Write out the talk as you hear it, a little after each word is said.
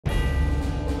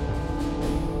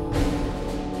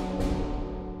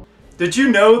Did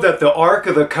you know that the Ark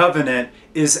of the Covenant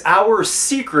is our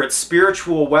secret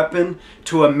spiritual weapon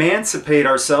to emancipate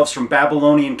ourselves from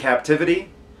Babylonian captivity?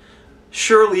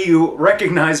 Surely you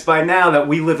recognize by now that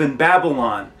we live in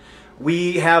Babylon.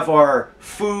 We have our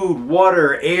food,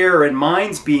 water, air, and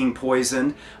minds being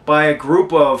poisoned by a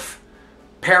group of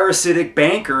parasitic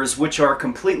bankers which are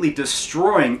completely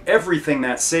destroying everything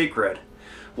that's sacred.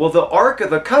 Well, the Ark of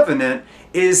the Covenant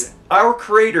is our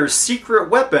Creator's secret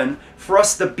weapon for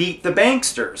us to beat the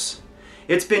banksters.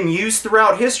 It's been used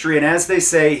throughout history, and as they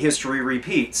say, history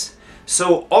repeats.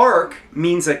 So Ark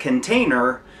means a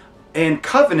container, and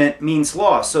covenant means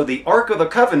law. So the Ark of the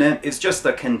Covenant is just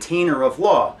a container of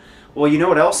law. Well, you know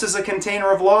what else is a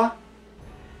container of law?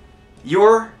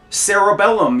 Your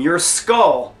cerebellum, your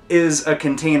skull, is a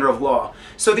container of law.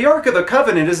 So the Ark of the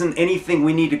Covenant isn't anything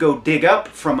we need to go dig up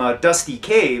from a dusty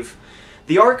cave.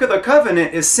 The Ark of the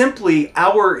Covenant is simply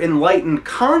our enlightened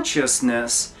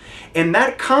consciousness, and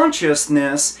that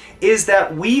consciousness is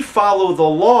that we follow the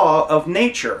law of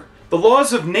nature. The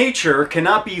laws of nature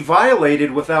cannot be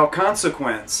violated without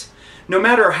consequence. No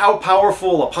matter how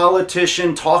powerful a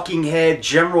politician, talking head,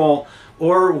 general,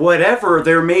 or whatever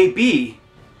there may be,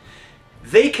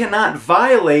 they cannot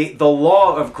violate the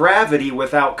law of gravity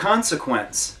without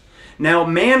consequence. Now,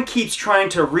 man keeps trying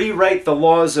to rewrite the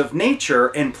laws of nature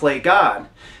and play God.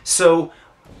 So,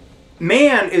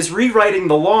 man is rewriting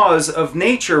the laws of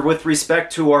nature with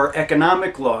respect to our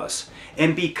economic laws.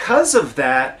 And because of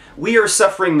that, we are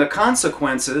suffering the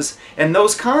consequences, and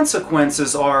those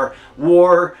consequences are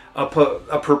war, a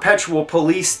perpetual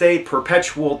police state,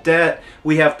 perpetual debt.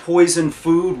 We have poisoned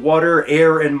food, water,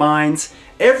 air, and minds.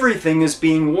 Everything is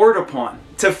being warred upon.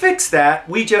 To fix that,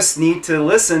 we just need to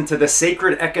listen to the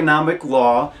sacred economic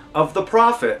law of the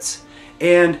prophets.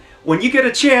 And when you get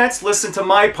a chance, listen to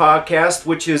my podcast,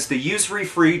 which is the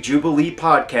Usury-Free Jubilee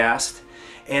podcast.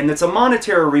 And it's a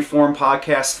monetary reform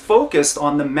podcast focused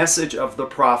on the message of the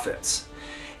prophets.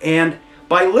 And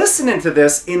by listening to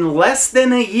this, in less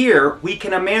than a year, we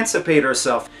can emancipate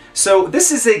ourselves. So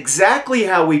this is exactly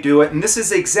how we do it, and this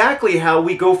is exactly how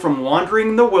we go from wandering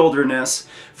in the wilderness,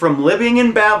 from living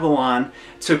in Babylon,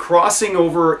 to crossing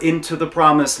over into the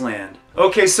Promised Land.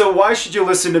 Okay, so why should you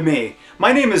listen to me?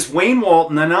 My name is Wayne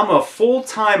Walton, and I'm a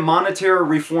full-time monetary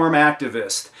reform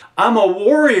activist. I'm a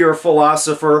warrior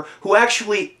philosopher who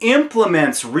actually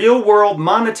implements real-world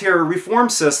monetary reform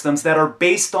systems that are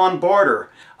based on barter.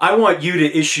 I want you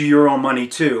to issue your own money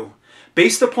too.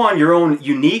 Based upon your own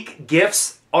unique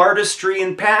gifts, artistry,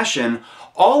 and passion,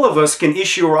 all of us can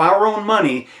issue our own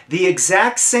money the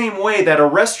exact same way that a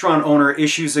restaurant owner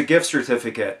issues a gift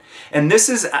certificate. And this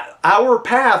is our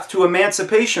path to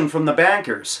emancipation from the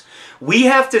bankers. We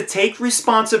have to take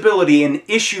responsibility and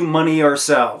issue money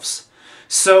ourselves.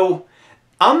 So,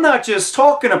 I'm not just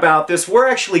talking about this, we're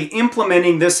actually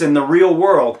implementing this in the real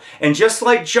world. And just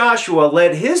like Joshua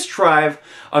led his tribe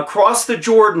across the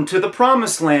Jordan to the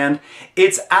Promised Land,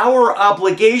 it's our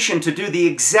obligation to do the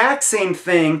exact same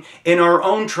thing in our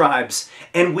own tribes.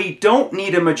 And we don't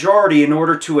need a majority in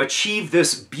order to achieve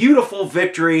this beautiful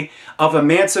victory of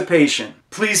emancipation.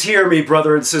 Please hear me,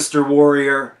 brother and sister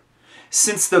warrior.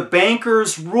 Since the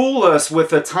bankers rule us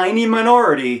with a tiny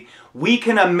minority, we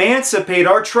can emancipate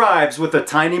our tribes with a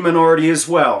tiny minority as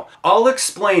well. I'll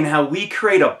explain how we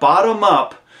create a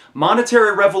bottom-up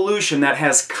monetary revolution that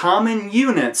has common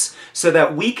units so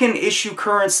that we can issue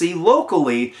currency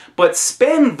locally but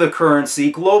spend the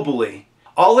currency globally.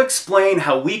 I'll explain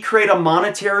how we create a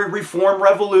monetary reform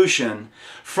revolution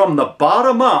from the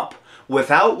bottom up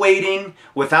without waiting,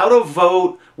 without a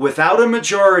vote, without a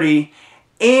majority,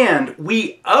 and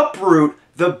we uproot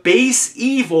the base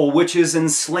evil which is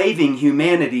enslaving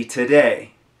humanity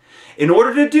today. In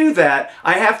order to do that,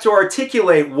 I have to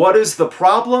articulate what is the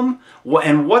problem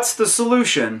and what's the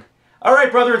solution. All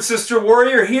right, brother and sister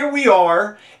warrior, here we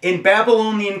are in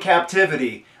Babylonian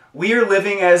captivity. We are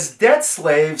living as debt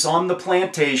slaves on the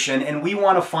plantation, and we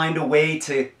want to find a way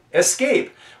to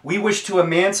escape. We wish to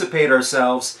emancipate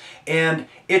ourselves, and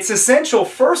it's essential,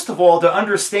 first of all, to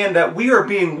understand that we are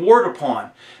being warred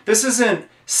upon. This isn't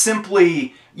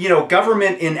simply,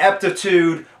 government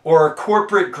ineptitude or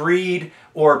corporate greed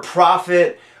or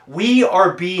profit. We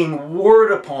are being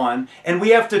warred upon, and we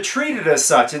have to treat it as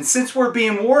such. And since we're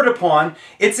being warred upon,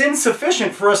 it's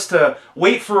insufficient for us to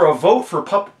wait for a vote for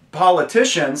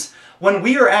politicians when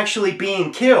we are actually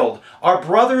being killed. Our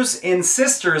brothers and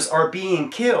sisters are being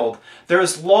killed.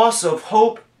 There's loss of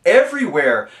hope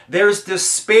everywhere. There's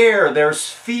despair, there's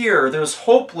fear, there's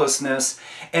hopelessness,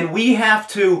 and we have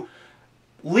to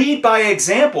lead by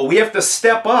example. We have to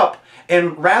step up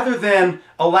And rather than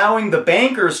allowing the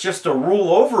bankers just to rule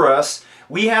over us,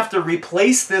 we have to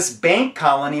replace this bank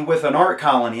colony with an art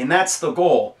colony, and that's the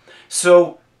goal.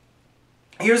 So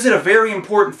here's a very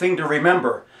important thing to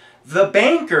remember. The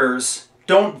bankers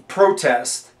don't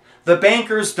protest. The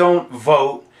bankers don't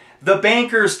vote. The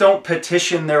bankers don't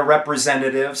petition their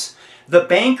representatives. The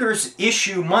bankers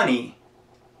issue money,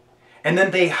 and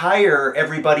then they hire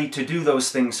everybody to do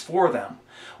those things for them.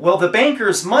 Well, the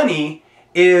bankers' money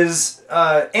is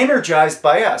energized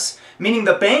by us, meaning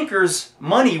the bankers'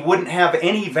 money wouldn't have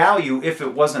any value if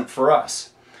it wasn't for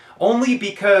us. Only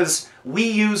because we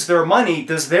use their money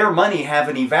does their money have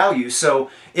any value. So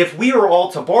if we are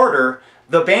all to barter,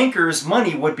 the bankers'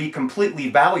 money would be completely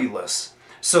valueless.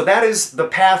 So that is the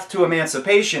path to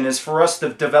emancipation, is for us to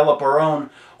develop our own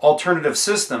alternative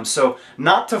system. So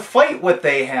not to fight what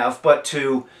they have, but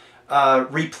to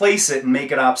replace it and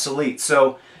make it obsolete.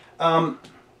 So,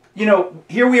 you know,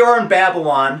 here we are in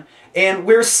Babylon, and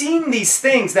we're seeing these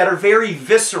things that are very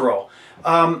visceral.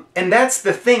 And that's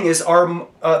the thing, is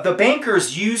the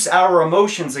bankers use our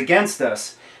emotions against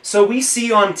us. So we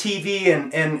see on TV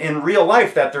and in real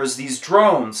life that there's these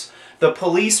drones. The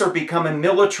police are becoming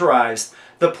militarized.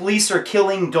 The police are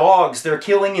killing dogs. They're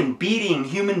killing and beating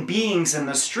human beings in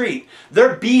the street.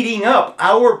 They're beating up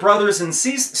our brothers and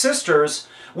sisters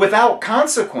without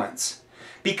consequence.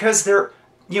 Because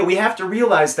we have to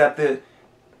realize that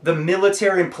the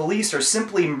military and police are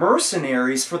simply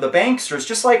mercenaries for the banksters,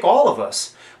 just like all of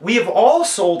us. We have all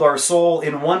sold our soul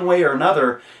in one way or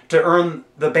another to earn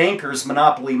the bankers'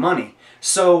 monopoly money.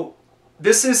 So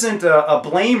this isn't a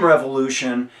blame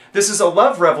revolution. This is a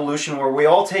love revolution where we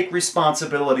all take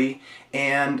responsibility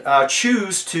and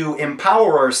choose to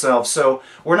empower ourselves. So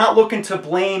we're not looking to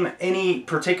blame any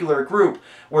particular group.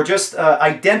 We're just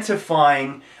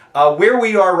identifying where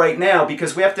we are right now,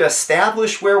 because we have to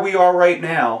establish where we are right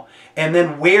now and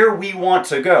then where we want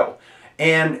to go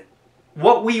and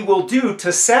what we will do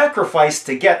to sacrifice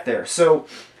to get there. So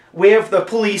we have the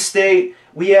police state,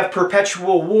 we have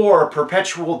perpetual war,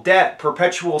 perpetual debt,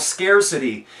 perpetual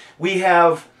scarcity. We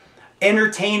have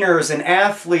entertainers and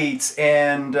athletes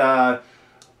and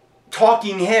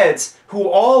talking heads who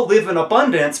all live in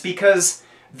abundance because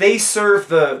they serve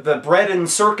the bread and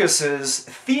circuses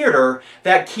theater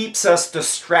that keeps us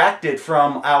distracted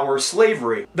from our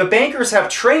slavery. The bankers have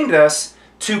trained us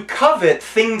to covet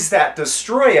things that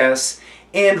destroy us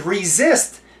and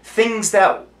resist things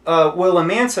that will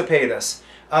emancipate us.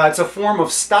 It's a form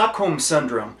of Stockholm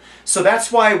syndrome. So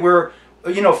that's why we're,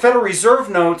 Federal Reserve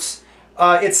notes,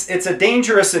 it's a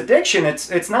dangerous addiction.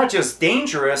 It's not just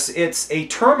dangerous, it's a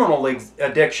terminal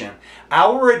addiction.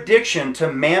 Our addiction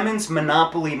to Mammon's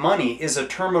monopoly money is a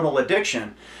terminal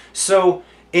addiction. So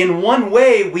in one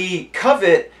way, we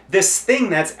covet this thing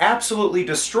that's absolutely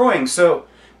destroying. So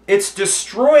it's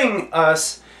destroying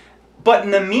us, but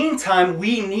in the meantime,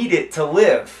 we need it to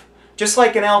live. Just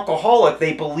like an alcoholic,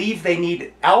 they believe they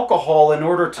need alcohol in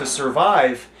order to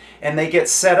survive, and they get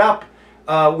set up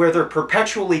where they're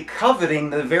perpetually coveting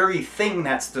the very thing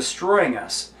that's destroying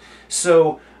us.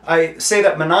 So I say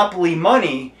that monopoly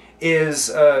money is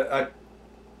a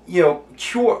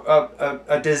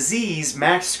disease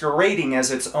masquerading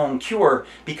as its own cure,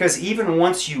 because even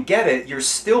once you get it, you're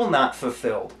still not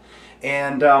fulfilled.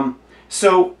 And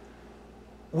so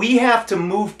we have to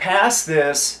move past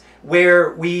this,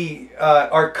 where we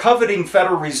are coveting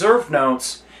Federal Reserve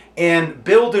notes, and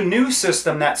build a new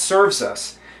system that serves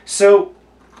us. So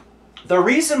the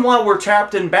reason why we're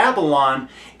trapped in Babylon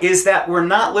is that we're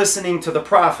not listening to the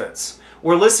prophets.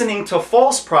 We're listening to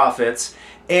false prophets,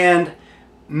 and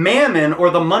Mammon, or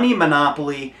the money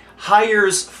monopoly,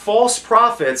 hires false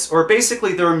prophets, or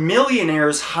basically they're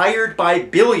millionaires hired by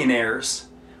billionaires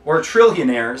or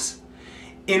trillionaires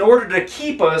in order to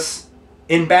keep us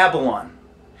in Babylon.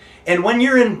 And when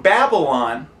you're in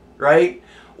Babylon, right,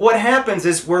 what happens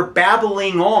is we're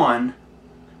babbling on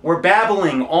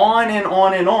and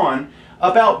on and on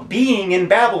about being in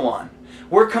Babylon.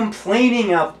 We're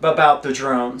complaining about the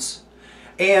drones.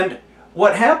 And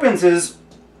what happens is,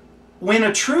 when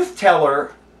a truth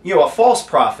teller, a false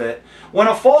prophet, when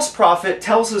a false prophet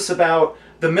tells us about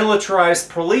the militarized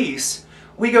police,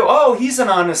 we go, oh, he's an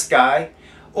honest guy.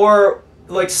 Or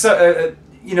like,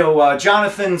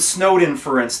 Jonathan Snowden,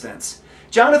 for instance.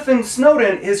 Jonathan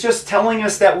Snowden is just telling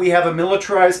us that we have a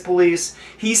militarized police.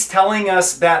 He's telling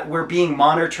us that we're being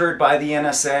monitored by the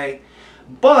NSA.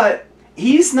 But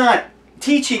he's not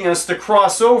teaching us to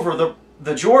cross over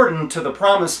the Jordan to the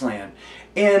Promised Land.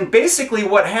 And basically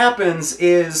what happens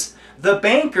is the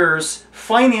bankers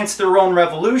finance their own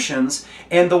revolutions,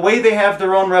 and the way they have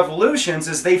their own revolutions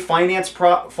is they finance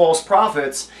false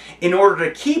prophets in order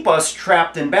to keep us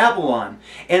trapped in Babylon.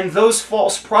 And those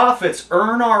false prophets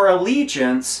earn our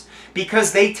allegiance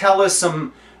because they tell us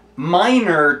some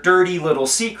minor, dirty little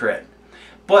secret.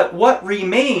 But what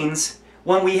remains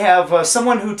when we have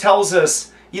someone who tells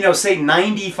us, say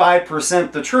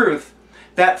 95% the truth,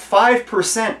 that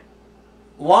 5%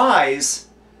 lies,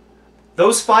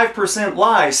 those 5%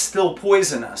 lies still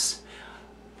poison us.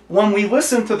 When we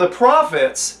listen to the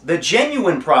prophets, the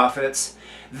genuine prophets,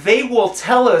 they will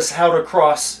tell us how to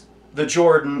cross the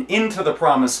Jordan into the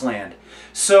promised land.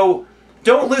 So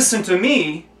don't listen to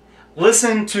me,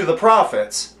 listen to the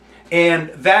prophets. And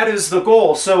that is the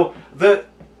goal. So the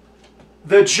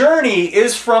journey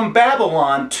is from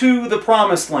Babylon to the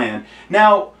promised land.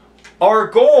 Now, our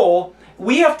goal,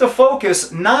 we have to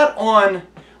focus not on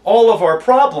all of our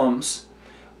problems.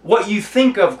 What you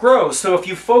think of grows. So if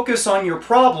you focus on your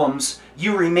problems,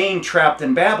 you remain trapped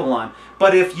in Babylon.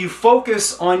 But if you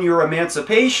focus on your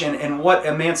emancipation and what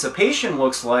emancipation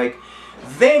looks like,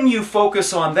 then you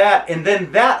focus on that, and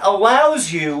then that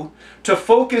allows you to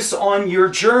focus on your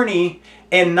journey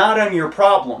and not on your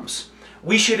problems.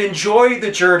 We should enjoy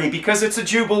the journey because it's a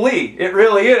jubilee. It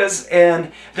really is,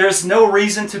 and there's no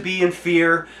reason to be in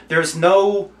fear. There's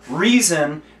no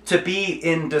reason to be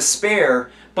in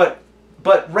despair,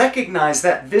 but recognize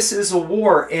that this is a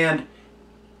war, and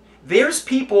there's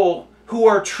people who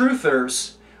are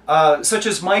truthers, such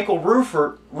as Michael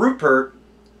Rupert,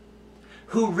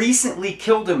 who recently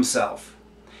killed himself.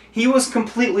 He was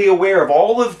completely aware of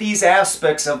all of these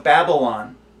aspects of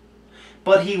Babylon,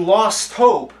 but he lost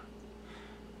hope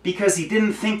because he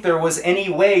didn't think there was any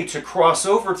way to cross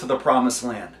over to the promised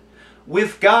land.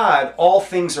 With God, all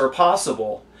things are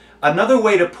possible. Another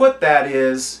way to put that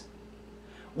is,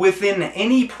 within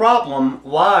any problem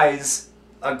lies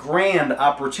a grand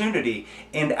opportunity.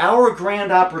 And our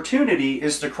grand opportunity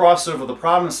is to cross over the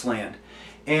promised land.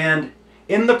 And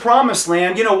in the promised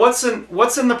land, what's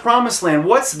in the promised land?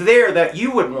 What's there that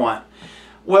you would want?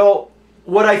 Well,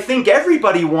 what I think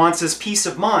everybody wants is peace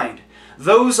of mind.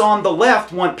 Those on the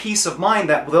left want peace of mind,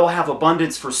 that they'll have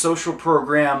abundance for social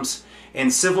programs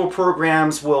and civil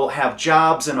programs, will have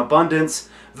jobs in abundance.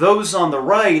 Those on the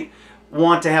right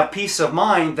want to have peace of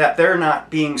mind that they're not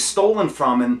being stolen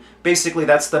from, and basically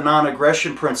that's the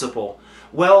non-aggression principle.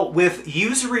 Well, with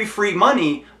usury-free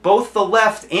money, both the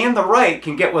left and the right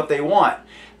can get what they want.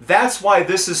 That's why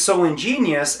this is so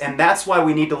ingenious, and that's why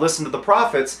we need to listen to the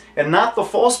prophets and not the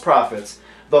false prophets.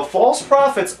 The false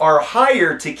prophets are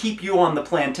hired to keep you on the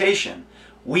plantation.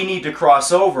 We need to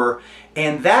cross over,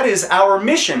 and that is our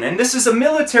mission, and this is a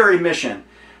military mission,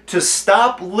 to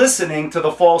stop listening to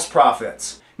the false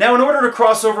prophets. Now, in order to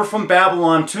cross over from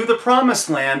Babylon to the promised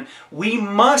land, we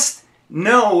must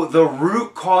know the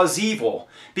root cause evil.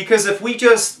 Because if we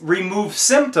just remove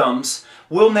symptoms,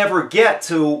 we'll never get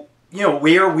to,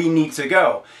 where we need to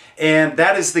go. And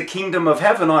that is the kingdom of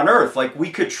heaven on earth. Like, we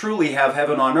could truly have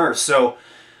heaven on earth. So,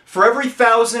 for every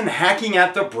 1,000 hacking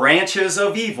at the branches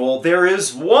of evil, there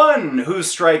is one who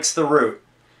strikes the root.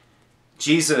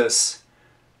 Jesus,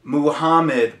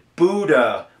 Muhammad,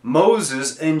 Buddha,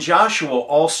 Moses, and Joshua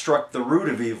all struck the root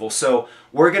of evil. So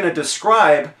we're going to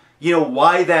describe,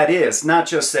 why that is. Not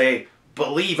just say,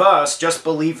 believe us, just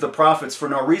believe the prophets for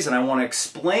no reason. I want to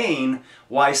explain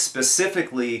why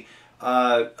specifically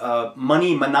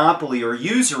money monopoly or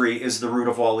usury is the root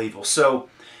of all evil. So,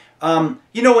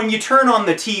 when you turn on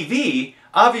the TV,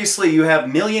 obviously you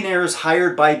have millionaires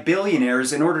hired by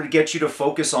billionaires in order to get you to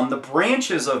focus on the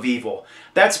branches of evil.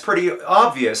 That's pretty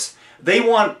obvious. They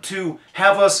want to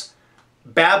have us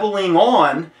babbling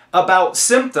on about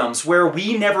symptoms where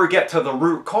we never get to the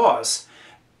root cause.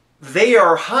 They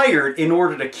are hired in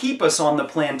order to keep us on the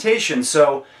plantation.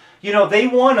 So, they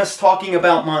want us talking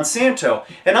about Monsanto.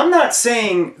 And I'm not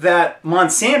saying that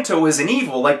Monsanto is an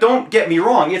evil. Like, don't get me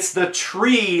wrong. It's the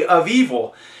tree of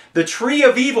evil. The tree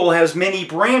of evil has many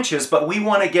branches, but we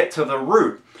want to get to the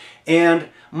root. And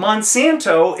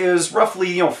Monsanto is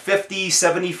roughly, 50,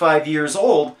 75 years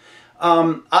old.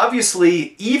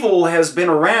 Obviously, evil has been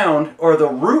around, or the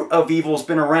root of evil has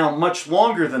been around much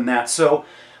longer than that. So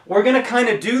we're going to kind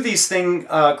of do these things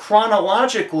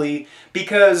chronologically,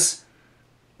 because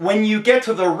when you get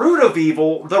to the root of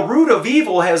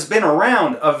evil has been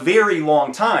around a very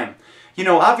long time.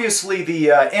 Obviously the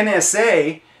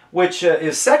NSA, which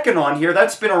is second on here,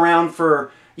 that's been around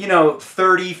for,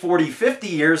 30, 40, 50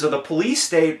 years, or the police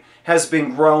state has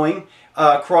been growing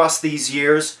across these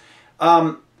years.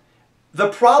 The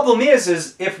problem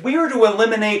is if we were to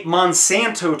eliminate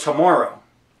Monsanto tomorrow,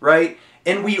 right,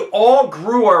 and we all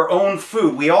grew our own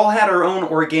food, we all had our own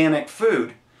organic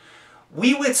food,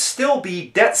 we would still be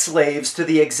debt slaves to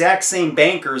the exact same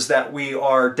bankers that we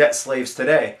are debt slaves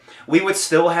today. We would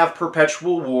still have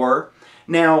perpetual war.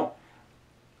 Now,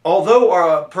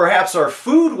 although perhaps our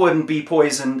food wouldn't be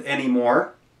poisoned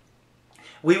anymore,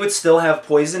 we would still have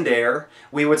poisoned air.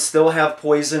 We would still have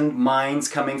poisoned minds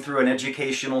coming through an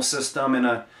educational system and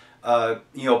a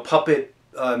puppet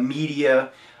media,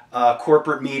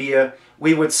 corporate media.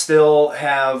 We would still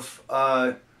have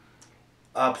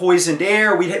poisoned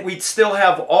air. We'd still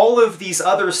have all of these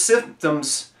other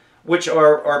symptoms which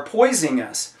are poisoning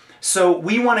us. So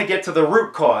we want to get to the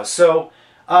root cause. So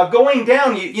going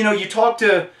down, you talk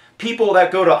to people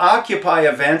that go to Occupy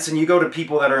events and you go to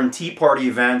people that are in Tea Party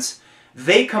events.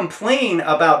 They complain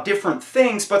about different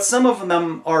things, but some of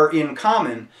them are in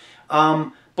common.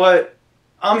 But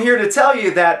I'm here to tell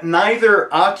you that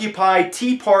neither Occupy,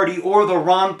 Tea Party, or the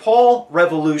Ron Paul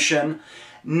revolution,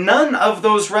 none of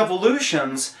those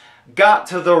revolutions got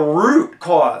to the root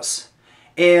cause.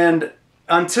 And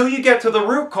until you get to the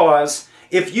root cause,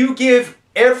 if you give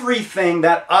everything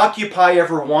that Occupy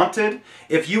ever wanted,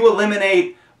 if you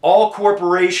eliminate all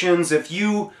corporations, if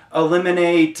you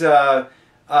eliminate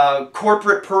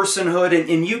corporate personhood,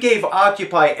 and you gave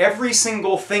Occupy every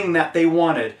single thing that they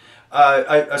wanted,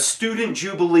 a student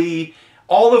jubilee,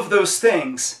 all of those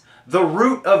things, the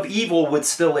root of evil would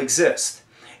still exist.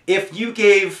 If you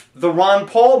gave the Ron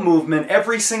Paul movement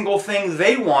every single thing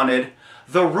they wanted,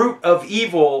 the root of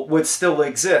evil would still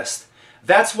exist.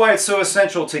 That's why it's so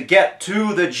essential to get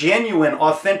to the genuine,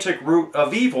 authentic root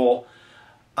of evil,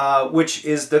 which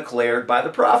is declared by the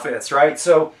prophets, right?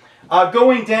 So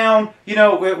going down,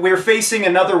 we're facing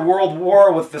another world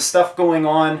war with the stuff going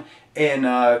on in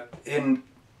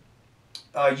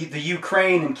the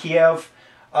Ukraine and Kiev.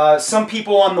 Some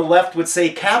people on the left would say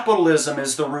capitalism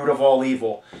is the root of all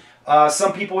evil.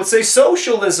 Some people would say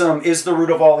socialism is the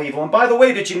root of all evil. And by the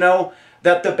way, did you know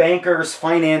that the bankers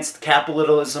financed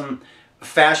capitalism,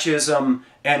 fascism,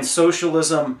 and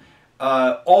socialism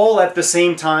all at the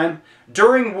same time?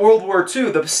 During World War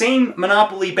II, the same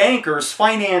monopoly bankers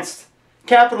financed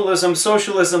capitalism,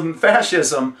 socialism,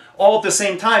 fascism all at the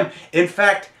same time. In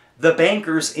fact, the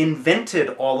bankers invented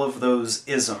all of those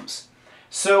isms.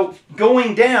 So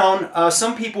going down,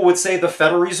 some people would say the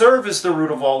Federal Reserve is the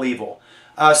root of all evil.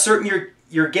 Certainly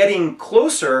you're getting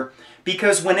closer,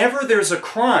 because whenever there's a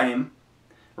crime,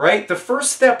 right, the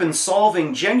first step in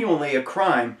solving genuinely a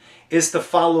crime is to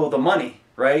follow the money,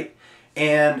 right?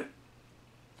 And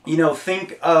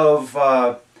think of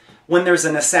when there's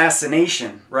an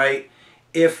assassination, right?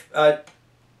 If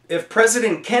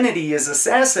President Kennedy is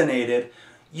assassinated,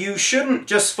 you shouldn't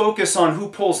just focus on who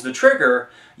pulls the trigger.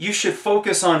 You should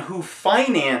focus on who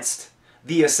financed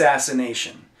the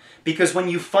assassination. Because when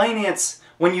you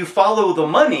follow the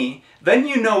money, then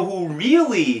you know who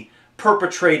really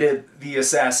perpetrated the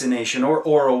assassination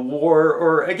or a war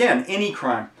or, again, any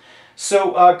crime.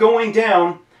 So going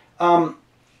down,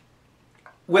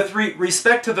 with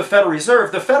respect to the Federal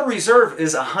Reserve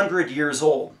is 100 years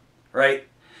old, right?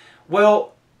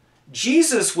 Well,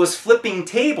 Jesus was flipping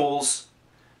tables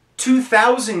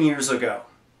 2,000 years ago,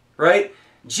 right?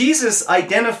 Jesus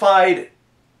identified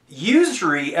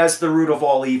usury as the root of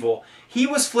all evil. He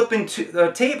was flipping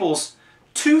tables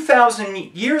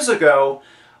 2,000 years ago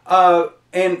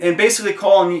and basically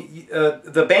calling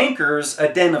the bankers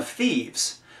a den of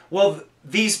thieves. Well,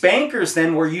 these bankers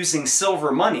then were using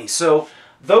silver money. So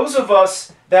those of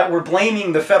us that were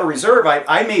blaming the Federal Reserve,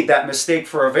 I made that mistake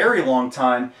for a very long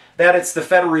time, that it's the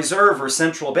Federal Reserve or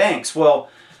central banks. Well,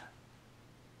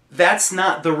 that's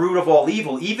not the root of all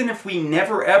evil. Even if we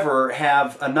never ever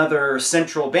have another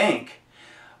central bank,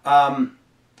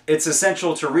 it's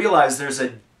essential to realize there's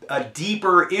a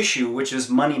deeper issue, which is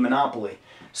money monopoly.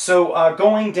 So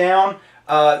going down,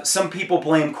 some people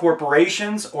blame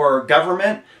corporations or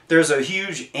government. There's a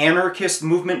huge anarchist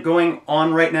movement going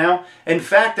on right now. In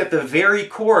fact, at the very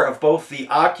core of both the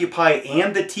Occupy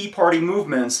and the Tea Party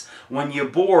movements, when you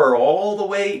bore all the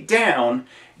way down,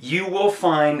 you will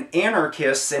find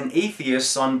anarchists and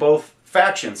atheists on both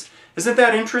factions. Isn't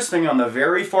that interesting? On the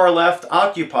very far left,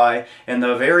 Occupy, and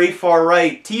the very far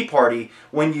right, Tea Party,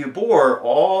 when you bore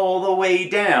all the way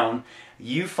down,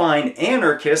 you find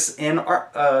anarchists and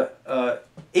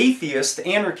atheist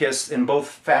anarchists in both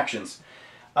factions.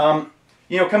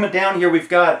 Coming down here,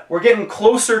 we're getting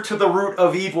closer to the root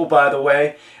of evil, by the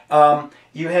way.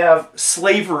 You have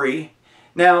slavery.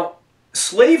 Now,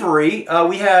 slavery,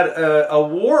 we had a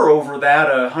war over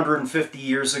that 150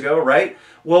 years ago, right?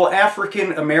 Well,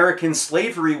 African American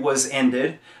slavery was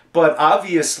ended, but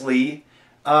obviously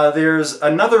there's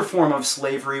another form of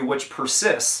slavery which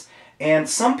persists. And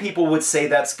some people would say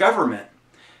that's government.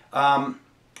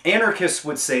 Anarchists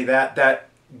would say that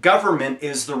government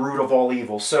is the root of all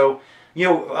evil. So,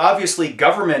 obviously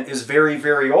government is very,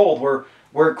 very old.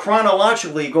 We're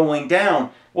chronologically going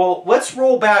down. Well, let's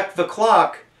roll back the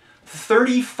clock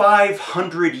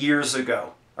 3,500 years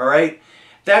ago, all right?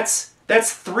 That's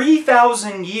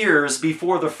 3,000 years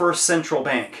before the first central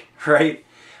bank, right?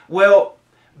 Well,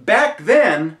 back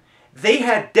then, they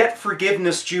had debt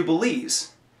forgiveness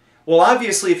jubilees. Well,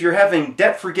 obviously, if you're having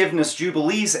debt forgiveness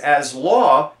jubilees as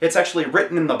law, it's actually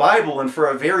written in the Bible, and for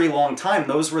a very long time,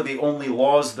 those were the only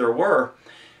laws there were.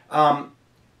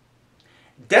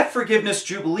 Debt forgiveness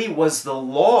jubilee was the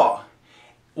law.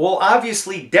 Well,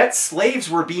 obviously, debt slaves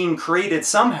were being created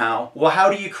somehow. Well, how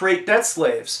do you create debt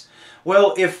slaves?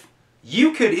 Well, if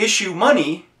you could issue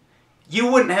money,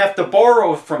 you wouldn't have to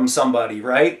borrow from somebody,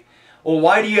 right? Well,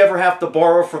 why do you ever have to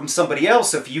borrow from somebody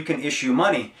else if you can issue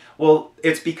money? Well,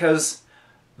 it's because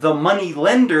the money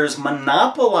lenders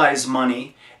monopolize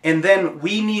money, and then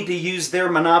we need to use their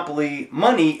monopoly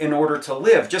money in order to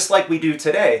live, just like we do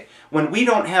today. When we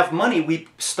don't have money, we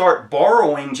start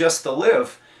borrowing just to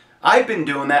live. I've been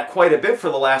doing that quite a bit for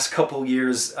the last couple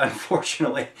years,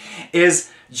 unfortunately,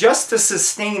 is just to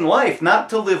sustain life, not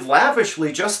to live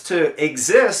lavishly, just to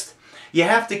exist. You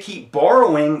have to keep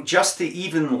borrowing just to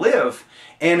even live.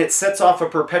 And it sets off a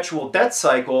perpetual debt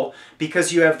cycle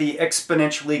because you have the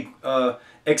exponentially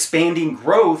expanding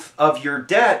growth of your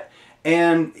debt,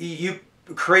 and you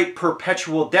create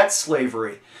perpetual debt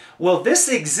slavery. Well, this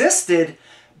existed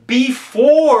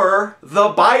before the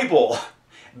Bible.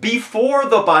 Before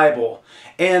the Bible.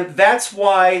 And that's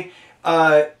why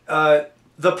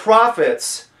the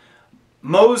prophets,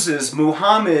 Moses,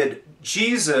 Muhammad,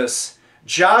 Jesus,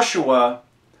 Joshua,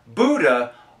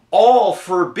 Buddha, all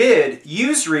forbid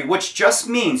usury, which just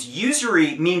means,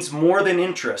 usury means more than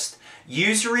interest.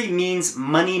 Usury means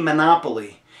money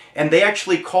monopoly. And they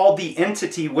actually called the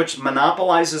entity which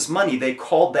monopolizes money, they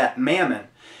called that mammon.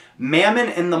 Mammon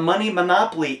and the money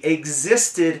monopoly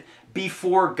existed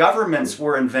before governments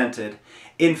were invented.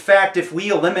 In fact, if we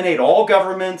eliminate all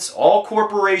governments, all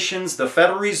corporations, the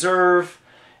Federal Reserve,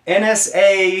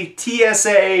 NSA,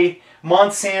 TSA,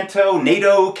 Monsanto,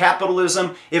 NATO,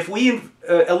 capitalism, if we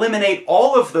eliminate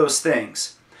all of those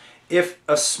things, if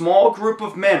a small group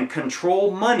of men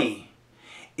control money,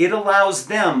 it allows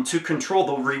them to control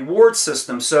the reward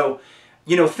system. So,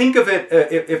 think of it,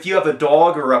 if you have a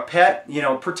dog or a pet,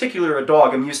 particularly a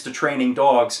dog, I'm used to training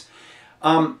dogs.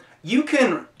 You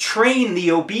can train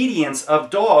the obedience of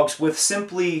dogs with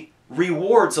simply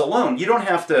rewards alone. You don't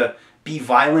have to be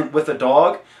violent with a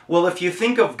dog. Well, if you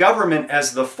think of government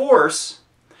as the force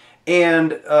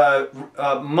and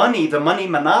money, the money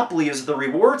monopoly is the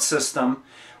reward system,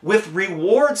 with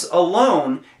rewards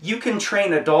alone, you can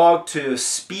train a dog to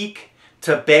speak,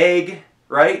 to beg,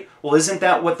 right? Well, isn't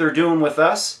that what they're doing with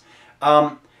us?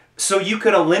 So you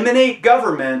can eliminate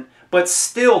government, but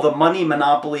still the money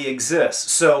monopoly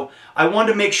exists. So I want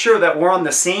to make sure that we're on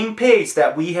the same page,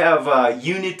 that we have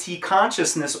unity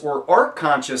consciousness or arc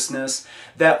consciousness,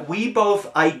 that we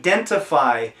both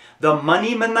identify the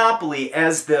money monopoly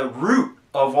as the root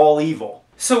of all evil.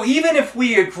 So even if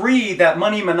we agree that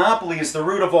money monopoly is the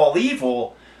root of all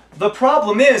evil, the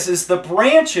problem is the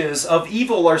branches of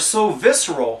evil are so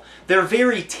visceral, they're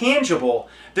very tangible.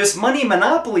 This money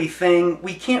monopoly thing,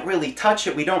 we can't really touch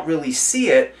it, we don't really see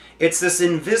it. It's this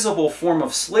invisible form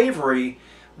of slavery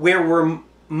where we're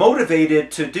motivated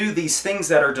to do these things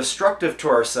that are destructive to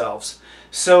ourselves.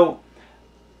 So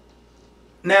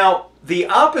now the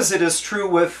opposite is true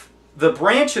with the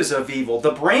branches of evil.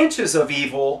 The branches of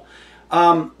evil,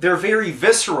 they're very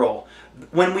visceral.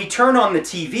 When we turn on the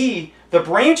TV, the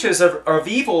branches of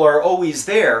evil are always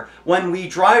there. When we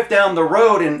drive down the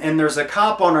road and there's a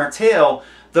cop on our tail,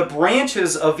 the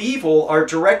branches of evil are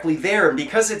directly there. And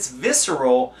because it's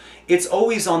visceral, it's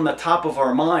always on the top of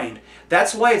our mind.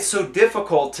 That's why it's so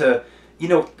difficult to,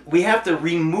 we have to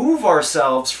remove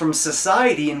ourselves from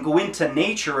society and go into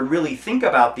nature and really think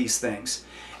about these things.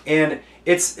 And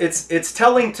it's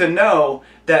telling to know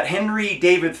that Henry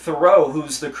David Thoreau,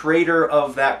 who's the creator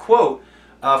of that quote,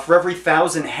 for every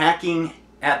 1,000 hacking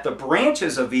at the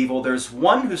branches of evil, there's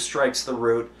one who strikes the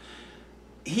root.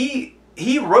 He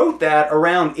wrote that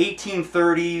around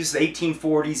 1830s,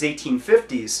 1840s,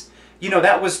 1850s.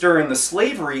 That was during the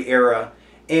slavery era,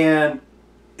 and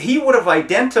he would have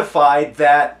identified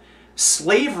that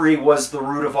slavery was the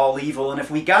root of all evil, and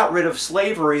if we got rid of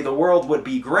slavery, the world would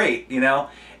be great,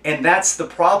 And that's the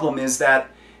problem, is that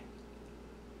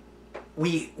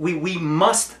we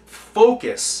must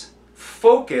focus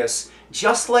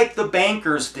just like the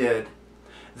bankers did.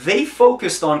 They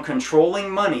focused on controlling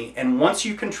money, and once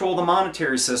you control the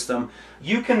monetary system,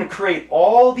 you can create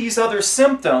all these other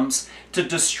symptoms to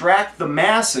distract the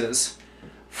masses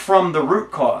from the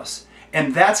root cause.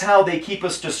 And that's how they keep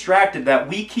us distracted, that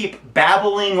we keep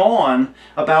babbling on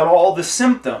about all the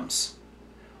symptoms.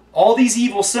 All these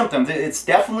evil symptoms. It's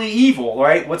definitely evil,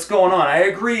 right? What's going on? I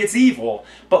agree it's evil,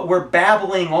 but we're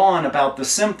babbling on about the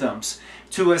symptoms.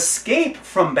 To escape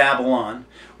from Babylon,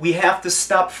 we have to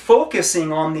stop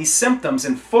focusing on these symptoms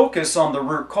and focus on the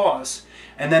root cause.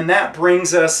 And then that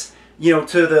brings us,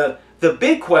 to the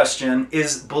big question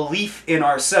is belief in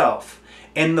ourself.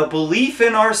 And the belief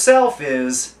in ourself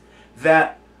is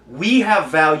that we have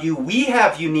value, we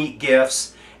have unique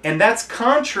gifts, and that's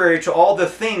contrary to all the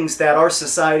things that our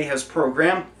society has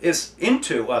programmed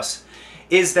into us,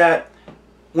 is that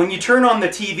when you turn on the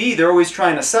TV, they're always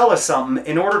trying to sell us something.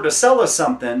 In order to sell us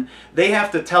something, they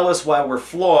have to tell us why we're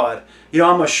flawed.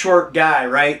 I'm a short guy,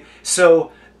 right?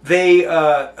 So they,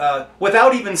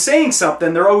 without even saying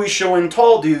something, they're always showing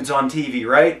tall dudes on TV,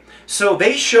 right? So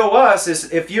they show us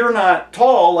as if you're not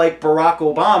tall like Barack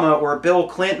Obama or Bill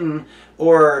Clinton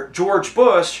or George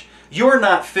Bush, you're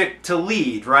not fit to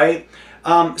lead, right?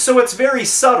 So it's very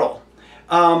subtle.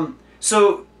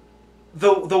 So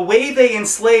the way they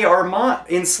enslave our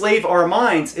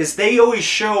minds is they always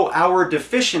show our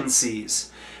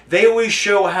deficiencies. They always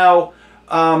show how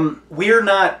we're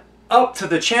not up to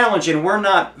the challenge and we're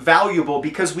not valuable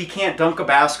because we can't dunk a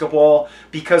basketball,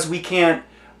 because we can't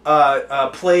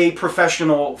play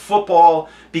professional football,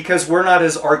 because we're not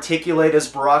as articulate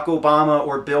as Barack Obama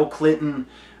or Bill Clinton.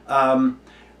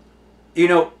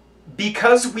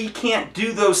 Because we can't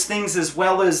do those things as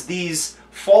well as these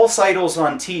false idols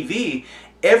on TV,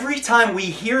 every time we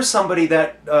hear somebody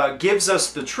that gives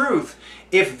us the truth,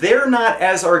 if they're not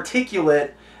as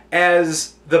articulate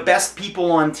as the best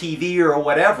people on TV or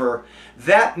whatever,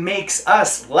 that makes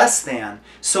us less than.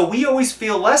 So we always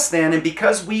feel less than, and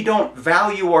because we don't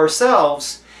value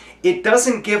ourselves, it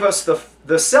doesn't give us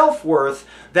the self-worth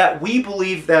that we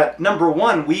believe that, number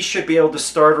one, we should be able to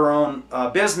start our own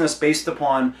business based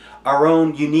upon our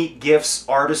own unique gifts,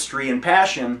 artistry, and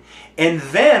passion. And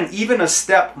then, even a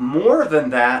step more than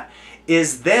that,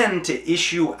 is then to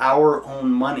issue our own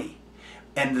money.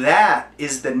 And that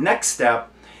is the next step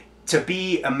to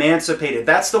be emancipated.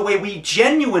 That's the way we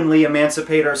genuinely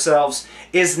emancipate ourselves,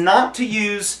 is not to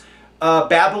use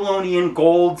Babylonian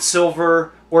gold,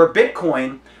 silver, or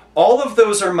Bitcoin. All of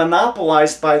those are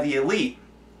monopolized by the elite,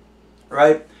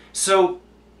 right? So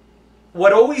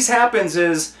what always happens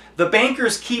is the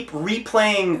bankers keep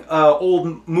replaying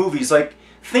old movies. Like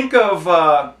think of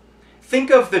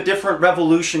the different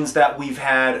revolutions that we've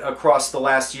had across the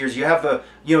last years. You have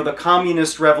the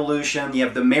communist revolution, you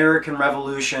have the American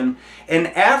Revolution, and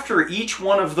after each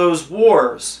one of those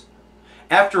wars,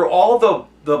 after all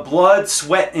the blood,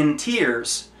 sweat, and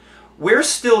tears, we're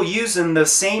still using the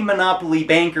same monopoly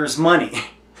bankers' money,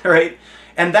 right?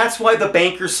 And that's why the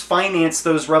bankers finance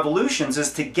those revolutions,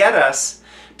 is to get us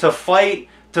to fight,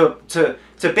 to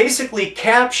basically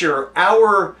capture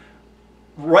our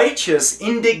righteous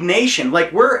indignation.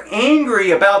 Like, we're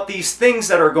angry about these things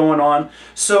that are going on,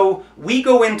 so we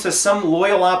go into some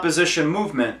loyal opposition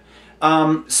movement.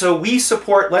 So we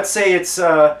support, let's say it's,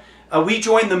 we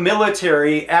join the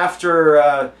military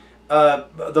after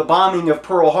the bombing of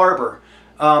Pearl Harbor.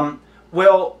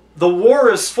 Well, the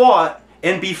war is fought,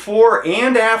 and before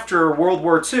and after World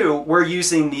War II, we're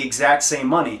using the exact same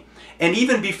money. And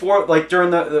even before, like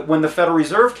during when the Federal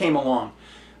Reserve came along,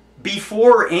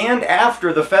 before and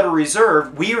after the Federal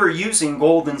Reserve, we were using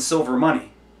gold and silver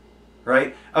money,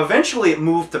 right? Eventually it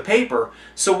moved to paper.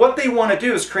 So what they want to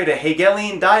do is create a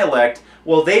Hegelian dialect.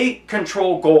 Well, they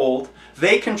control gold,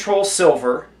 they control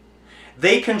silver,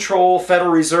 they control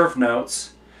Federal Reserve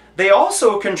notes. They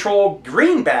also control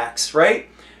greenbacks, right?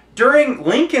 During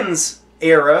Lincoln's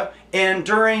era and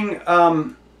during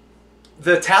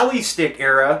the tally stick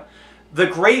era,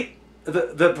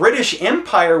 the British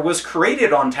Empire was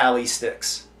created on tally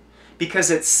sticks because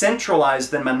it's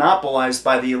centralized and monopolized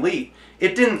by the elite.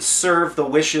 It didn't serve the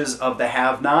wishes of the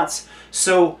have-nots.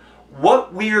 So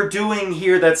what we are doing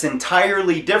here that's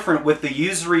entirely different with the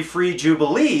usury-free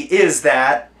Jubilee is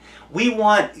that we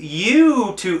want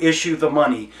you to issue the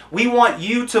money. We want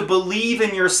you to believe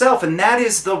in yourself. And that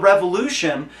is the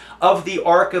revolution of the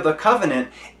Ark of the Covenant,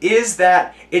 is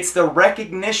that it's the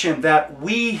recognition that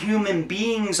we human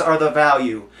beings are the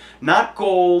value. Not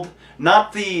gold,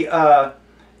 not the,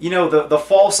 the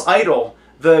false idol,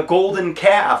 the golden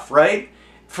calf, right?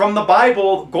 From the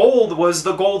Bible, gold was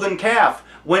the golden calf.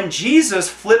 When Jesus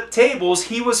flipped tables,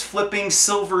 he was flipping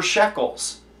silver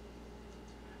shekels.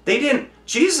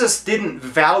 Jesus didn't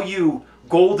value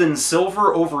gold and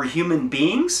silver over human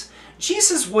beings.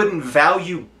 Jesus wouldn't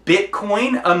value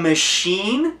Bitcoin, a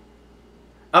machine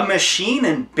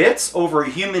and bits over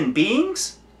human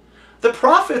beings. The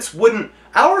prophets wouldn't,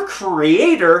 our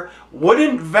Creator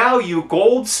wouldn't value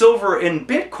gold, silver, and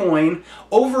Bitcoin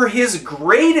over his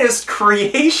greatest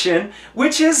creation,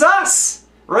 which is us,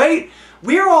 right?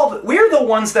 We're the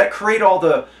ones that create all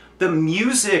the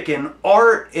music and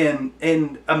art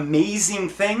and amazing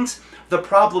things. The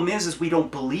problem is we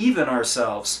don't believe in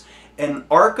ourselves. An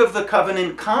Ark of the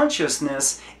Covenant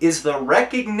consciousness is the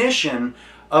recognition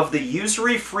of the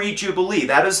usury-free jubilee.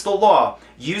 That is the law.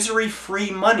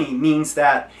 Usury-free money means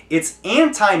that it's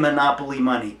anti-monopoly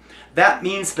money. That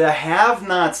means the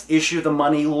have-nots issue the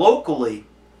money locally.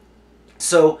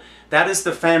 So that is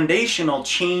the foundational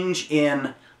change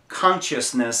in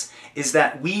consciousness, is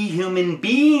that we human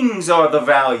beings are the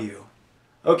value.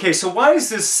 Okay, so why is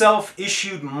this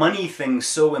self-issued money thing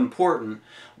so important?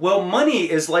 Well,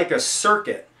 money is like a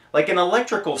circuit, like an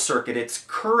electrical circuit. It's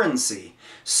currency.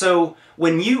 So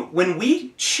when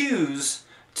we choose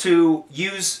to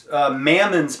use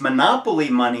Mammon's monopoly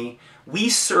money, we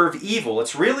serve evil.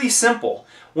 It's really simple.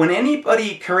 When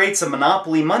anybody creates a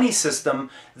monopoly money system,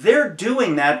 they're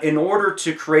doing that in order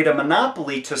to create a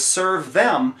monopoly to serve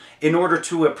them, in order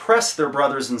to oppress their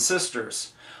brothers and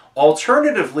sisters.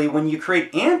 Alternatively, when you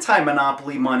create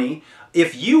anti-monopoly money,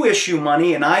 if you issue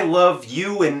money and I love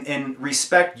you and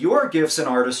respect your gifts and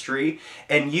artistry,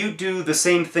 and you do the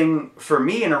same thing for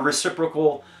me in a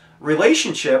reciprocal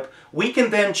relationship, we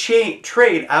can then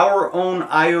trade our own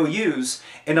IOUs,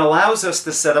 and allows us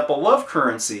to set up a love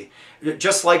currency.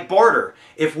 Just like barter.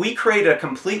 If we create a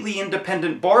completely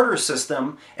independent barter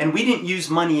system and we didn't use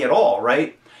money at all,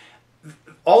 right?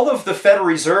 All of the Federal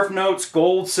Reserve notes,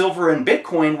 gold, silver, and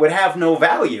Bitcoin would have no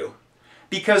value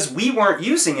because we weren't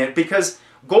using it, because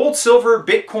gold, silver,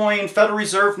 Bitcoin, Federal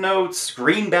Reserve notes,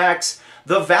 greenbacks,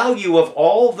 the value of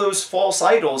all those false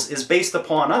idols is based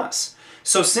upon us.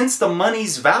 So since the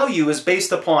money's value is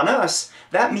based upon us,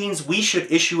 that means we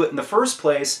should issue it in the first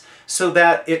place, so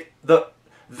that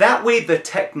that way the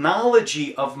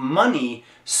technology of money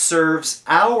serves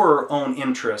our own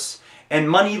interests. And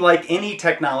money, like any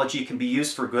technology, can be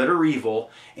used for good or evil.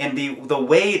 And the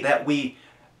way that we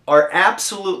are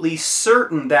absolutely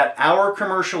certain that our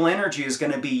commercial energy is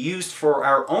going to be used for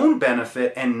our own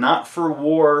benefit and not for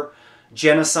war,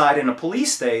 genocide, and a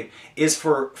police state is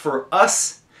for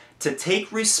us to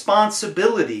take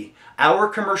responsibility. Our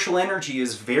commercial energy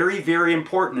is very, very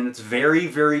important, and it's very,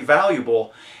 very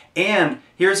valuable. And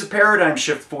here's a paradigm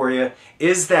shift for you,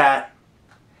 is that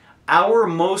our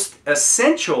most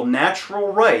essential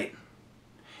natural right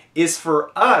is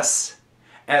for us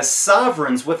as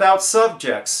sovereigns without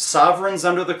subjects, sovereigns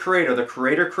under the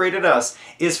Creator created us,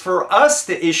 is for us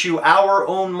to issue our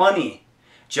own money,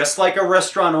 just like a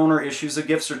restaurant owner issues a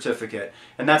gift certificate.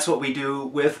 And that's what we do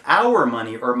with our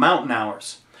money, or mountain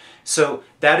hours. So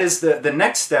that is the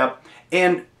next step.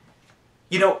 And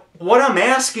you know, what I'm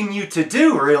asking you to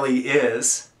do really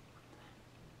is,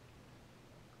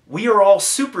 we are all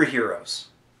superheroes,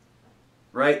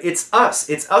 right? It's us,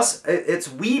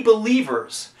 it's we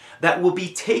believers that will be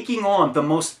taking on the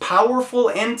most powerful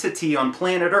entity on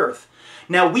planet Earth.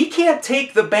 Now, we can't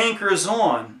take the bankers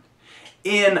on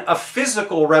in a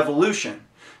physical revolution.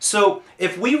 So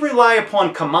if we rely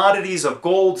upon commodities of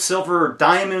gold, silver,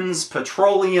 diamonds,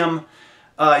 petroleum,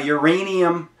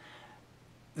 uranium,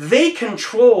 they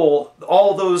control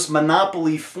all those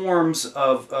monopoly forms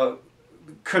of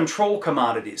control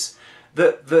commodities.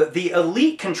 The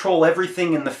elite control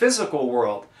everything in the physical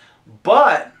world.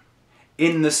 But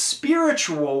in the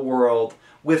spiritual world,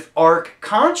 with Ark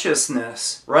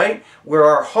consciousness, right, where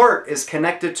our heart is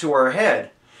connected to our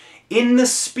head, in the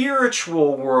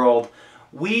spiritual world,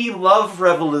 we love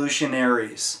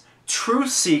revolutionaries,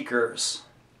 truth seekers,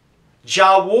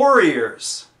 Jah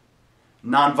warriors,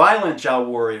 nonviolent Jah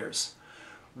warriors.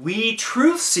 We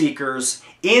truth seekers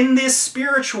in this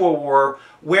spiritual war,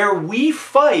 where we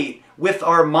fight with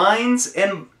our minds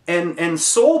and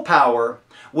soul power,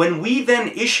 when we then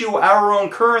issue our own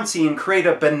currency and create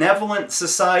a benevolent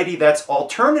society that's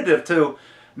alternative to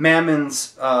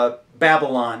Mammon's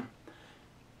Babylon,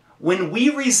 when we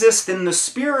resist in the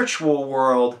spiritual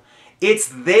world, it's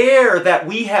there that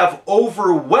we have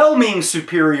overwhelming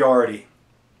superiority.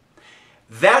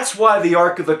 That's why the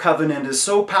Ark of the Covenant is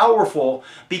so powerful,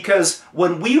 because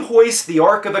when we hoist the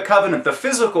Ark of the Covenant, the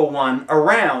physical one,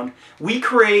 around, we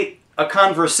create a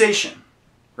conversation,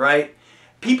 right?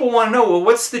 People want to know, well,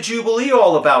 what's the Jubilee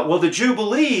all about? Well, the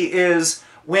Jubilee is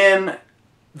when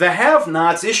the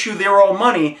have-nots issue their own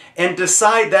money and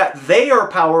decide that they are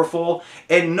powerful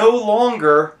and no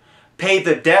longer pay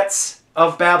the debts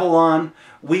of Babylon.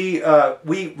 We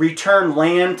return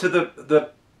land to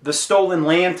the stolen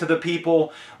land to the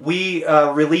people. We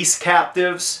release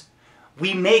captives.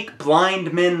 We make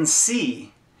blind men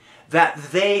see that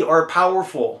they are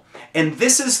powerful. And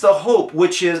this is the hope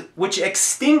which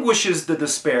extinguishes the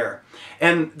despair.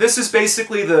 And this is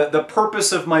basically the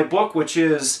purpose of my book, which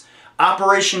is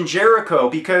Operation Jericho,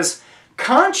 because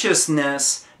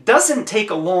consciousness doesn't take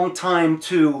a long time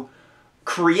to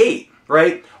create,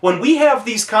 right? When we have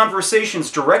these conversations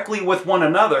directly with one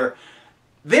another,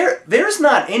 there's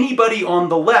not anybody on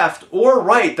the left or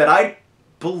right that I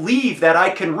believe that I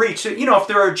can reach. You know, if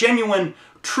they're a genuine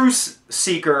truth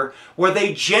seeker where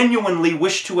they genuinely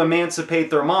wish to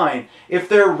emancipate their mind, if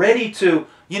they're ready to,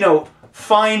 you know,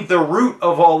 find the root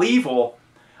of all evil,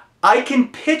 I can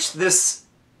pitch this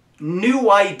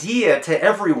new idea to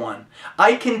everyone.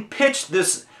 I can pitch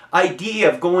this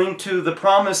idea of going to the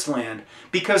promised land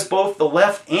because both the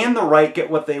left and the right get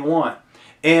what they want.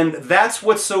 And that's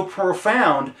what's so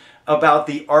profound about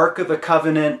the Ark of the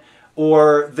Covenant,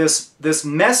 or this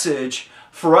message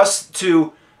for us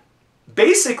to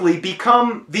basically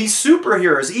become these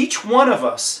superheroes. Each one of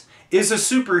us is a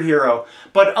superhero.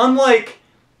 But unlike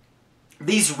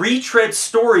these retread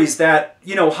stories that,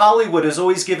 you know, Hollywood has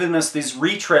always given us, these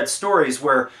retread stories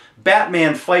where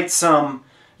Batman fights some,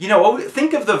 you know,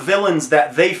 think of the villains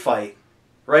that they fight,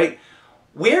 right?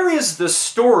 Where is the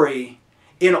story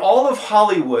in all of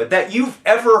Hollywood that you've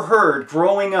ever heard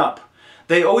growing up?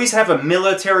 They always have a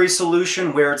military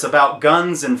solution where it's about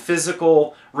guns and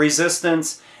physical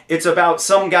resistance. It's about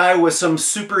some guy with some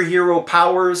superhero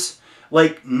powers,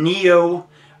 like Neo,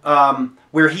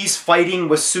 where he's fighting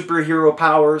with superhero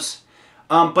powers,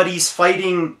 but he's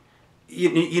fighting,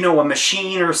 you know, a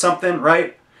machine or something,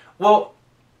 right? Well,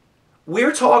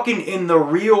 we're talking in the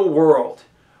real world,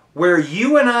 where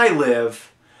you and I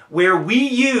live, where we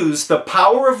use the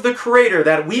power of the Creator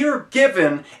that we are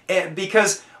given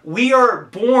because we are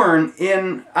born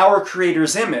in our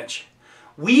Creator's image.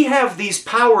 We have these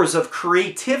powers of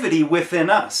creativity within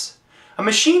us. A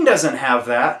machine doesn't have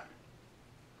that.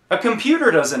 A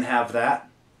computer doesn't have that.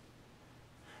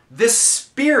 This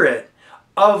spirit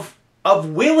of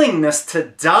willingness to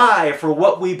die for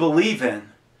what we believe in,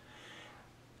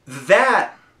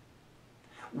 that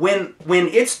when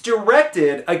it's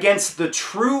directed against the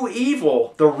true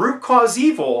evil, the root cause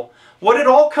evil, what it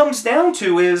all comes down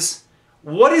to is,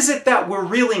 what is it that we're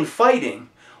really fighting?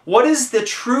 What is the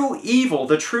true evil,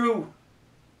 the true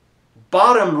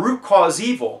bottom root cause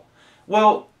evil?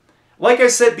 Well, like I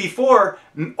said before,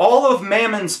 all of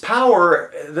Mammon's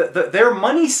power, their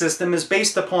money system is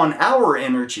based upon our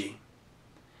energy,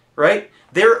 right?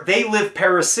 They live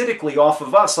parasitically off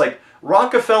of us. Like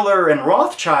Rockefeller and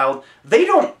Rothschild, they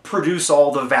don't produce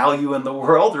all the value in the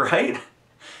world, right?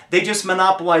 They just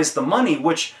monopolize the money,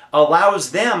 which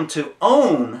allows them to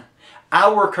own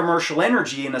our commercial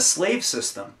energy in a slave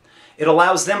system. It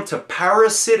allows them to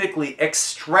parasitically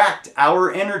extract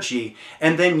our energy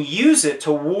and then use it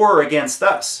to war against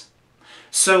us.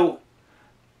 So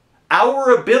our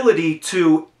ability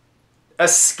to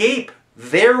escape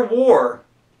their war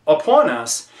upon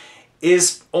us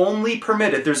is only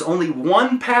permitted. There's only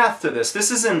one path to this.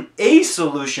 This isn't a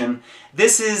solution.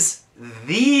 This is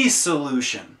the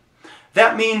solution.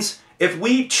 That means if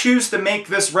we choose to make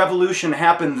this revolution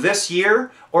happen this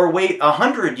year or wait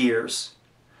 100 years,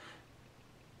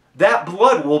 that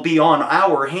blood will be on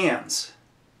our hands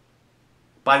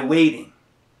by waiting.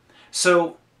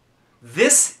 So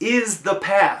this is the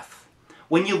path.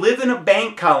 When you live in a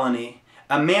bank colony,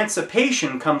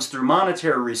 emancipation comes through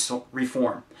monetary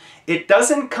reform. It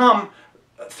doesn't come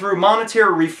through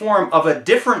monetary reform of a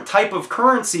different type of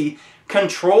currency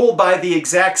controlled by the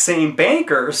exact same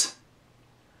bankers.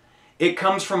 It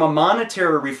comes from a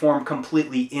monetary reform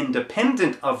completely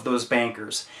independent of those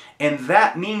bankers. And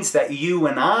that means that you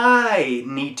and I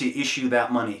need to issue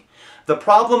that money. The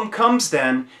problem comes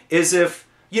then is if,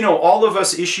 you know, all of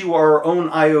us issue our own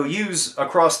IOUs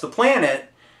across the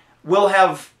planet, we'll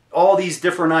have all these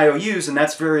different IOUs, and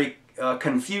that's very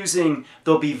confusing.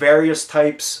 There'll be various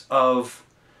types of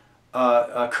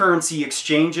currency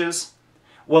exchanges.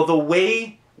 Well, the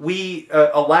way we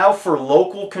allow for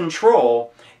local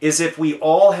control is if we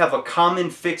all have a common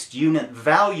fixed unit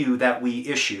value that we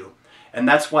issue. And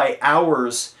that's why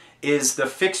ours is the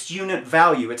fixed unit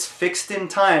value. It's fixed in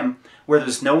time where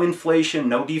there's no inflation,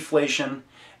 no deflation.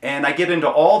 And I get into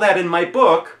all that in my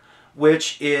book,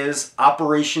 which is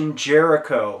Operation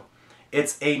Jericho.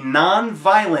 It's a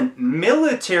non-violent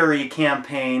military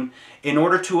campaign in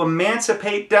order to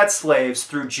emancipate debt slaves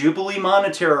through Jubilee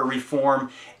monetary reform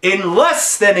in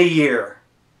less than a year.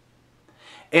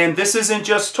 And this isn't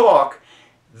just talk.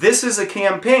 This is a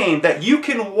campaign that you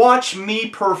can watch me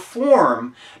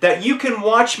perform, that you can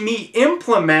watch me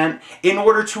implement in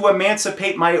order to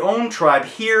emancipate my own tribe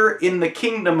here in the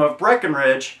Kingdom of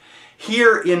Breckenridge,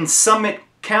 here in Summit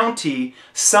County,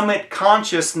 Summit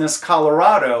Consciousness,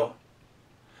 Colorado,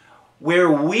 where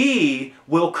we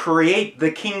will create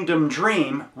the kingdom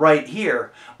dream right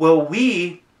here. Well,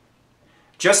 we,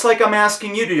 just like I'm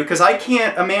asking you to do, because I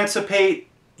can't emancipate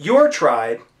your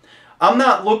tribe, I'm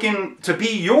not looking to be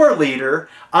your leader.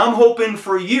 I'm hoping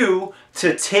for you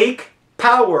to take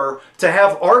power, to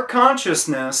have our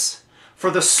consciousness,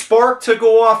 for the spark to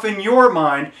go off in your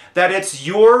mind that it's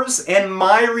yours and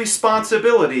my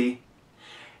responsibility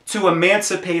to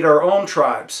emancipate our own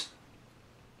tribes.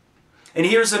 And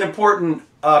here's an important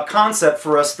concept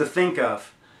for us to think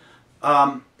of.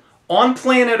 On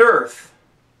planet Earth,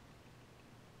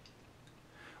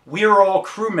 we are all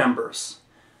crew members.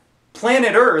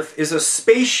 Planet Earth is a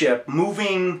spaceship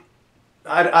moving,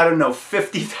 I don't know,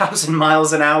 50,000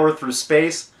 miles an hour through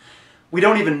space. We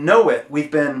don't even know it.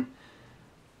 We've been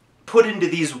put into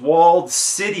these walled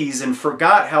cities and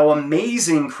forgot how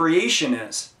amazing creation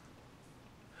is.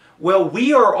 Well,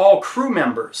 we are all crew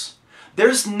members.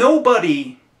 There's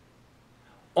nobody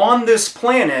on this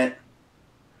planet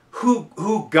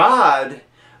who God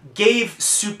gave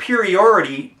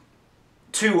superiority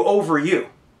to over you.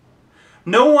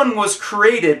 No one was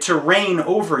created to reign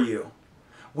over you.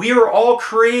 We are all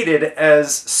created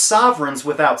as sovereigns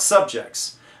without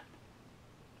subjects.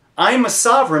 I am a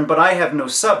sovereign, but I have no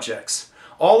subjects.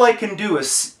 All I can do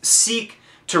is seek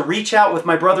to reach out with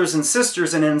my brothers and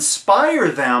sisters and inspire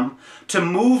them to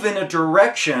move in a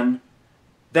direction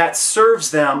that serves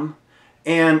them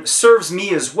and serves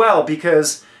me as well,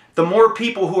 because the more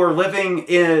people who are living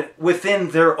within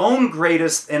their own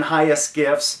greatest and highest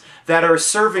gifts, that are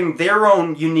serving their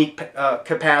own unique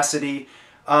capacity,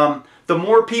 the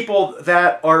more people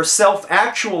that are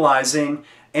self-actualizing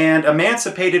and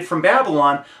emancipated from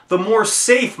Babylon, the more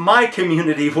safe my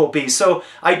community will be. So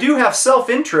I do have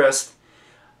self-interest,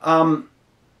 but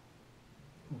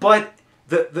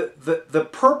the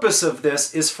purpose of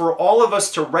this is for all of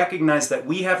us to recognize that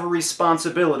we have a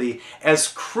responsibility as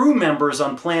crew members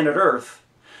on planet Earth,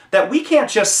 that we can't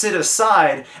just sit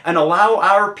aside and allow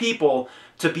our people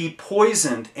to be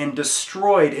poisoned and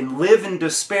destroyed and live in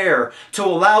despair, to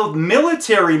allow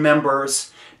military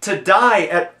members to die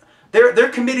at, they're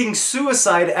committing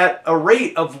suicide at a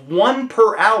rate of 1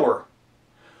 per hour.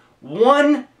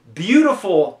 One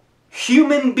beautiful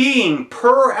human being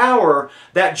per hour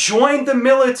that joined the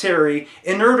military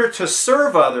in order to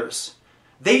serve others.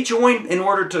 They joined in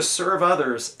order to serve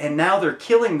others, and now they're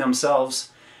killing themselves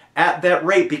at that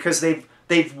rate because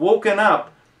they've woken up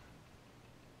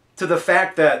to the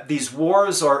fact that these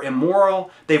wars are immoral.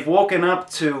 They've woken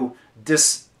up to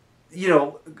this,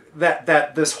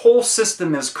 that this whole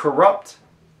system is corrupt.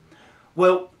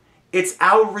 Well, it's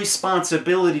our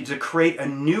responsibility to create a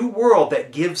new world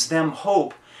that gives them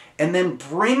hope and then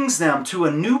brings them to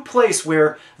a new place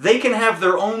where they can have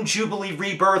their own Jubilee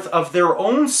rebirth of their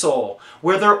own soul,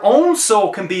 where their own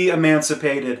soul can be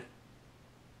emancipated.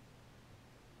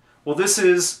 Well, this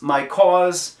is my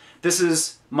cause. This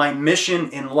is my mission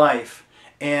in life.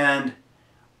 And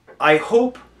I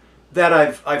hope that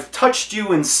I've touched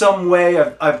you in some way.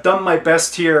 I've done my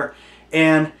best here.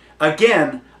 And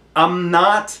again, I'm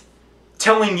not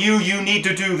telling you you need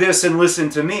to do this and listen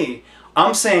to me.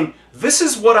 I'm saying this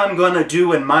is what I'm going to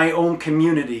do in my own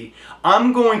community.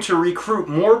 I'm going to recruit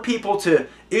more people to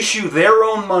issue their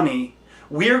own money.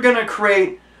 We're going to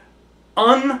create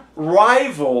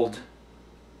unrivaled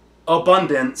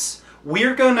abundance.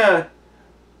 We're going to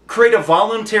create a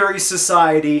voluntary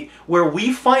society where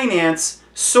we finance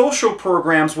social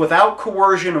programs without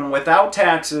coercion and without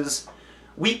taxes.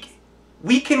 We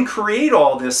can create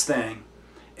all this thing.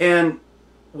 And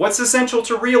what's essential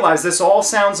to realize, this all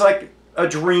sounds like a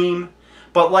dream,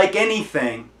 but like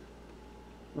anything,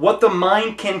 what the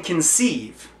mind can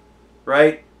conceive,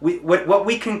 right? What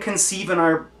we can conceive in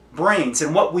our brains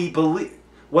and what we believe,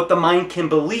 what the mind can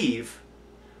believe,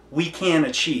 we can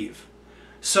achieve.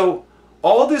 So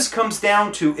all this comes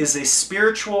down to is a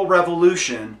spiritual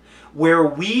revolution where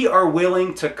we are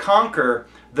willing to conquer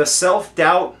the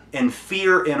self-doubt and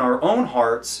fear in our own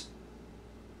hearts,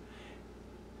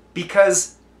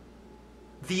 because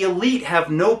the elite have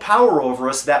no power over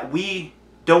us that we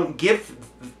don't give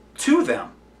to them.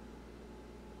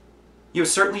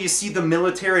 Certainly you see the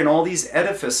military and all these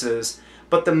edifices,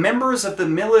 But the members of the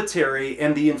military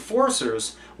and the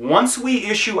enforcers, once we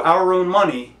issue our own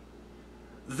money,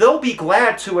 they'll be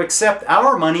glad to accept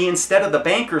our money instead of the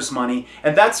bankers' money,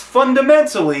 and that's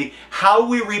fundamentally how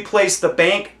we replace the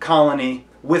bank colony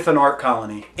with an art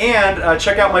colony. And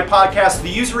check out my podcast, the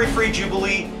Usury Free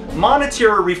Jubilee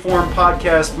Monetary Reform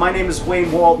Podcast. My name is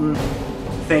Wayne Walton.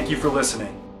 Thank you for listening.